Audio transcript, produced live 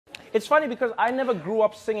It's funny because I never grew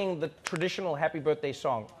up singing the traditional happy birthday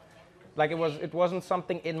song. Like it wasn't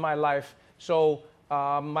something in my life. So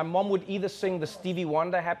my mom would either sing the Stevie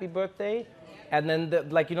Wonder happy birthday, and then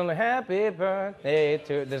the happy birthday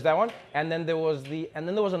to, there's that one. And then there was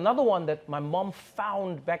another one that my mom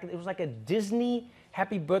found back, it was like a Disney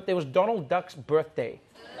happy birthday. It was Donald Duck's birthday.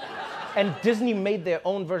 And Disney made their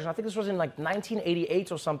own version. I think this was in like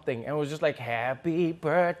 1988 or something. And it was just like, happy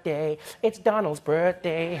birthday, it's Donald's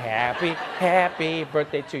birthday, happy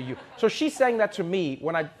birthday to you. So she sang that to me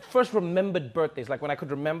when I first remembered birthdays, like when I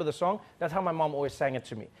could remember the song. That's how my mom always sang it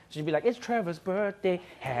to me. She'd be like, it's Trevor's birthday,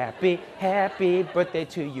 happy birthday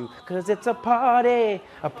to you. Cause it's a party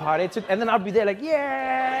to, and then I'd be there like,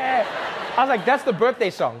 yeah. I was like, that's the birthday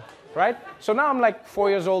song. Right? So now I'm like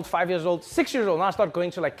 4 years old, 5 years old, 6 years old. Now I start going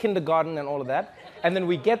to like kindergarten and all of that. And then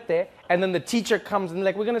we get there, and then the teacher comes and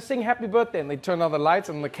like, we're gonna sing happy birthday. And they turn on the lights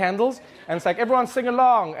and the candles, and it's like, everyone sing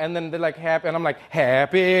along. And then they're like, happy, and I'm like,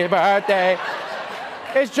 happy birthday.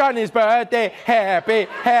 It's Johnny's birthday. Happy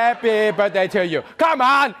birthday to you. Come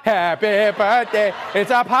on, happy birthday.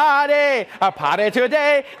 It's a party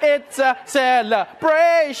today. It's a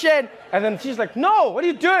celebration. And then she's like, no, what are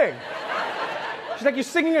you doing? She's like, you're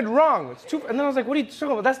singing it wrong. It's too. And then I was like, what are you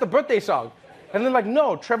talking about? That's the birthday song. And they're like,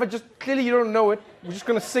 no, Trevor, just clearly you don't know it. We're just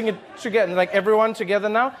gonna sing it together. And like everyone together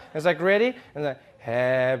now. And it's like, ready? And like,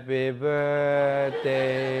 happy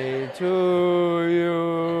birthday to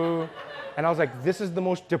you. And I was like, this is the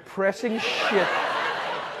most depressing shit.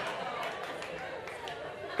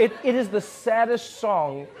 It is the saddest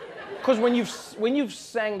song. Because when you've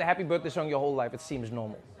sang the happy birthday song your whole life, it seems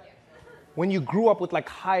normal. When you grew up with like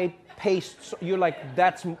high-paced, you're like,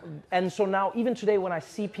 that's... And so now, even today, when I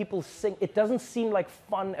see people sing, it doesn't seem like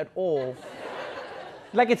fun at all.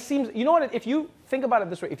 Like it seems... You know what? If you think about it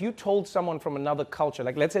this way, if you told someone from another culture,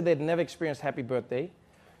 like let's say they'd never experienced happy birthday,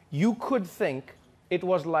 you could think it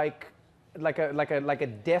was like a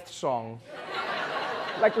death song.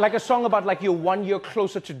 like a song about like you're 1 year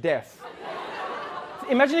closer to death.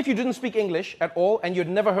 Imagine if you didn't speak English at all and you'd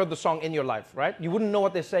never heard the song in your life, right? You wouldn't know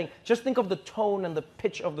what they're saying. Just think of the tone and the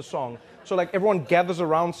pitch of the song. So like everyone gathers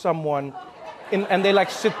around someone and they like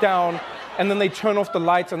sit down and then they turn off the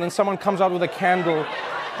lights and then someone comes out with a candle,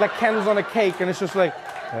 like candles on a cake, and it's just like,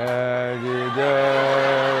 happy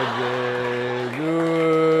birthday to you.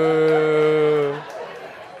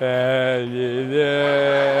 Happy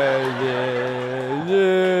birthday to you.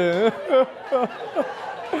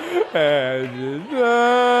 Happy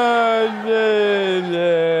birthday,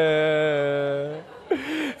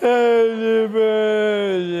 happy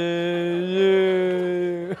birthday,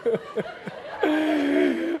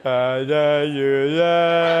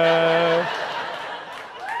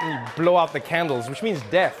 you blow out the candles, which means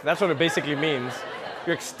death. That's what it basically means.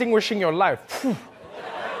 You're extinguishing your life.